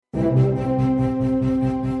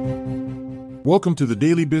Welcome to the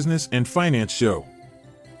Daily Business and Finance Show.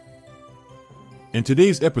 In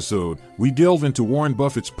today's episode, we delve into Warren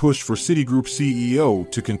Buffett's push for Citigroup CEO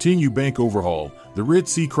to continue bank overhaul, the Red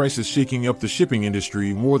Sea crisis shaking up the shipping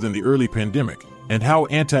industry more than the early pandemic, and how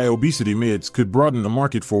anti-obesity meds could broaden the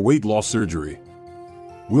market for weight loss surgery.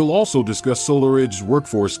 We'll also discuss SolarEdge's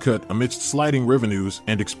workforce cut amidst sliding revenues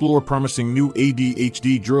and explore promising new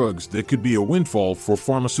ADHD drugs that could be a windfall for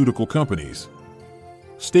pharmaceutical companies.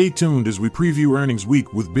 Stay tuned as we preview earnings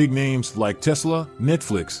week with big names like Tesla,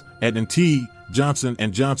 Netflix, AT&T, Johnson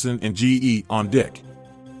 & Johnson, and GE on deck.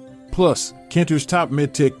 Plus, Cantor's top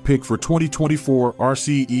medtech pick for 2024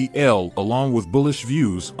 RCEL, along with bullish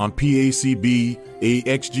views on PACB,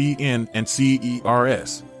 AXGN, and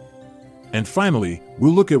CERS. And finally,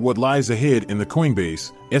 we'll look at what lies ahead in the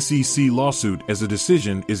Coinbase SEC lawsuit, as a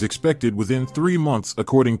decision is expected within 3 months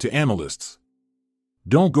according to analysts.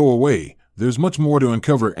 Don't go away. There's much more to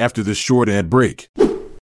uncover after this short ad break.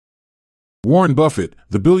 Warren Buffett,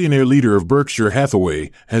 the billionaire leader of Berkshire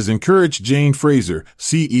Hathaway, has encouraged Jane Fraser,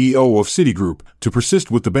 CEO of Citigroup, to persist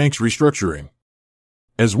with the bank's restructuring.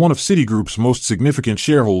 As one of Citigroup's most significant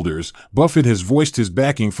shareholders, Buffett has voiced his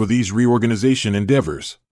backing for these reorganization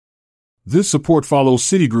endeavors. This support follows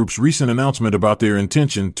Citigroup's recent announcement about their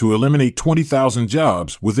intention to eliminate 20,000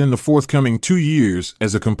 jobs within the forthcoming 2 years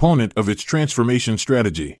as a component of its transformation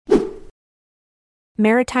strategy.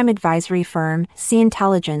 Maritime advisory firm Sea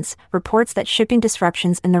Intelligence reports that shipping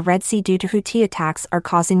disruptions in the Red Sea due to Houthi attacks are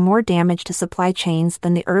causing more damage to supply chains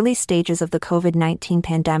than the early stages of the COVID-19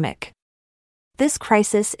 pandemic. This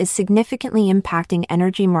crisis is significantly impacting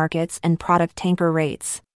energy markets and product tanker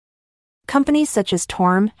rates. Companies such as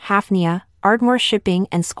Torm, Hafnia, Ardmore Shipping,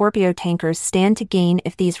 and Scorpio Tankers stand to gain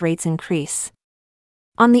if these rates increase.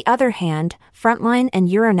 On the other hand, Frontline and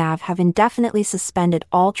Euronav have indefinitely suspended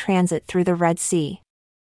all transit through the Red Sea.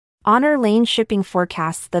 Honor Lane Shipping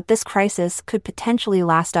forecasts that this crisis could potentially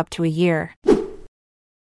last up to a year.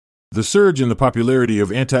 The surge in the popularity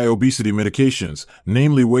of anti-obesity medications,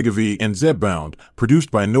 namely Wegovy and Zepbound,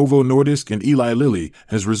 produced by Novo Nordisk and Eli Lilly,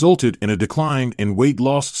 has resulted in a decline in weight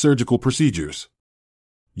loss surgical procedures.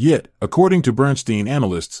 Yet, according to Bernstein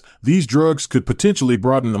analysts, these drugs could potentially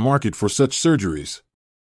broaden the market for such surgeries.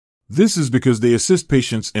 This is because they assist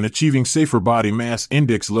patients in achieving safer body mass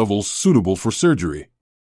index levels suitable for surgery.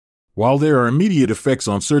 While there are immediate effects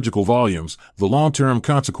on surgical volumes, the long-term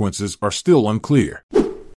consequences are still unclear.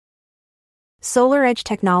 SolarEdge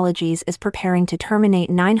Technologies is preparing to terminate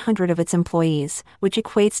 900 of its employees, which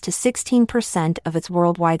equates to 16% of its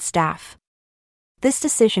worldwide staff. This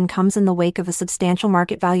decision comes in the wake of a substantial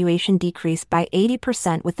market valuation decrease by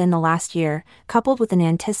 80% within the last year, coupled with an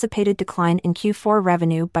anticipated decline in Q4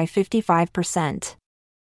 revenue by 55%.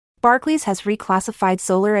 Barclays has reclassified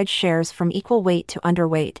SolarEdge shares from equal weight to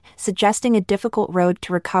underweight, suggesting a difficult road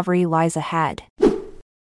to recovery lies ahead.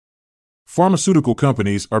 Pharmaceutical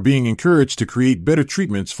companies are being encouraged to create better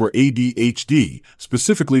treatments for ADHD,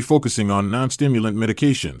 specifically focusing on non-stimulant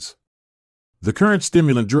medications. The current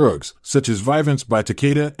stimulant drugs, such as Vyvanse by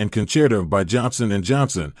Takeda and Concerta by Johnson &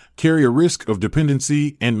 Johnson, carry a risk of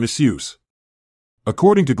dependency and misuse.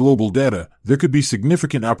 According to global data, there could be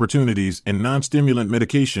significant opportunities in non-stimulant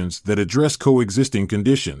medications that address coexisting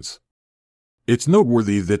conditions. It's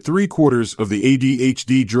noteworthy that 3/4 of the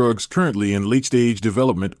ADHD drugs currently in late-stage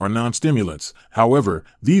development are non-stimulants. However,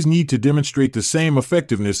 these need to demonstrate the same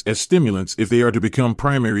effectiveness as stimulants if they are to become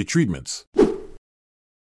primary treatments.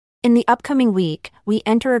 In the upcoming week, we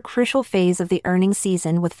enter a crucial phase of the earnings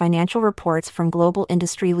season with financial reports from global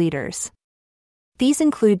industry leaders. These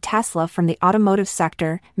include Tesla from the automotive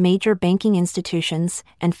sector, major banking institutions,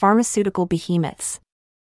 and pharmaceutical behemoths.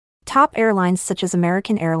 Top airlines such as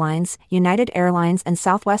American Airlines, United Airlines, and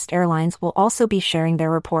Southwest Airlines will also be sharing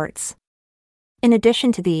their reports. In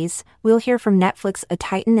addition to these, we'll hear from Netflix, a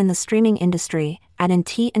titan in the streaming industry,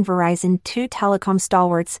 AT&T and Verizon, two telecom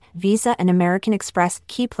stalwarts, Visa and American Express,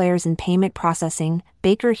 key players in payment processing,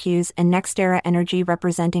 Baker Hughes and NextEra Energy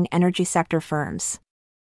representing energy sector firms.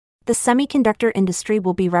 The semiconductor industry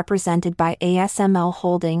will be represented by ASML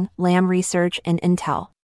Holding, Lam Research, and Intel.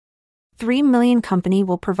 3 Million Company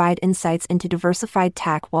will provide insights into diversified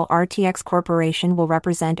tech, while RTX Corporation will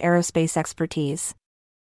represent aerospace expertise.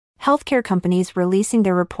 Healthcare companies releasing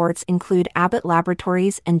their reports include Abbott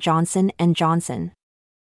Laboratories and Johnson & Johnson.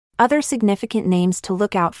 Other significant names to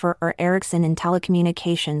look out for are Ericsson in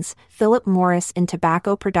telecommunications, Philip Morris in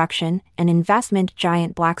tobacco production, and investment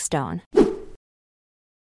giant Blackstone.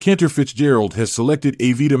 Cantor Fitzgerald has selected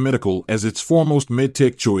Avita Medical as its foremost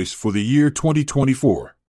medtech choice for the year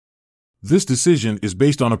 2024. This decision is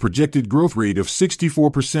based on a projected growth rate of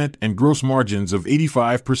 64% and gross margins of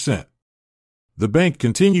 85%. The bank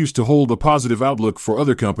continues to hold a positive outlook for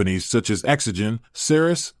other companies such as Axogen,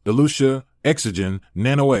 Ceres, Elutia, Exogen,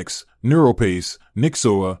 NanoX, NeuroPace,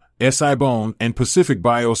 Nyxoah, SI-Bone, and Pacific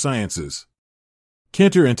Biosciences.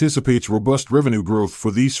 Cantor anticipates robust revenue growth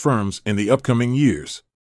for these firms in the upcoming years.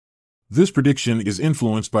 This prediction is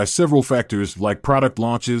influenced by several factors like product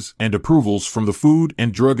launches and approvals from the Food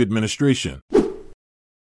and Drug Administration.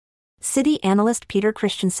 Citi analyst Peter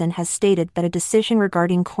Christensen has stated that a decision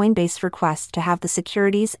regarding Coinbase's request to have the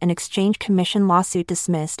Securities and Exchange Commission lawsuit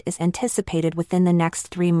dismissed is anticipated within the next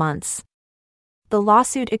 3 months. The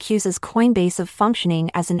lawsuit accuses Coinbase of functioning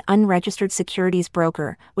as an unregistered securities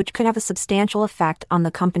broker, which could have a substantial effect on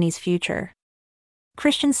the company's future.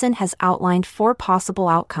 Christensen has outlined 4 possible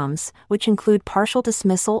outcomes, which include partial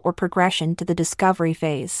dismissal or progression to the discovery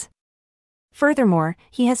phase. Furthermore,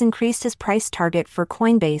 he has increased his price target for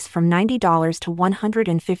Coinbase from $90 to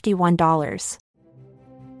 $151.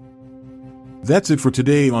 That's it for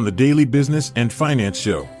today on the Daily Business and Finance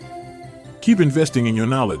Show. Keep investing in your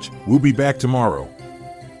knowledge. We'll be back tomorrow.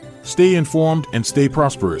 Stay informed and stay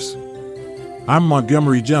prosperous. I'm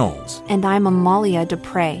Montgomery Jones. And I'm Amalia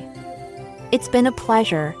Dupre. It's been a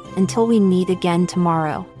pleasure, until we meet again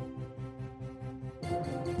tomorrow.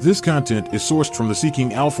 This content is sourced from the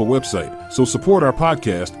Seeking Alpha website, so support our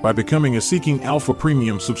podcast by becoming a Seeking Alpha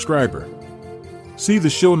Premium subscriber. See the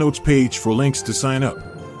show notes page for links to sign up.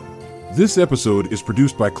 This episode is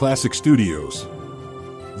produced by Classic Studios.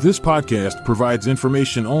 This podcast provides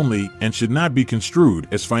information only and should not be construed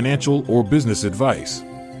as financial or business advice.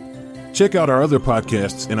 Check out our other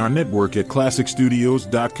podcasts in our network at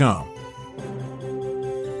classicstudios.com.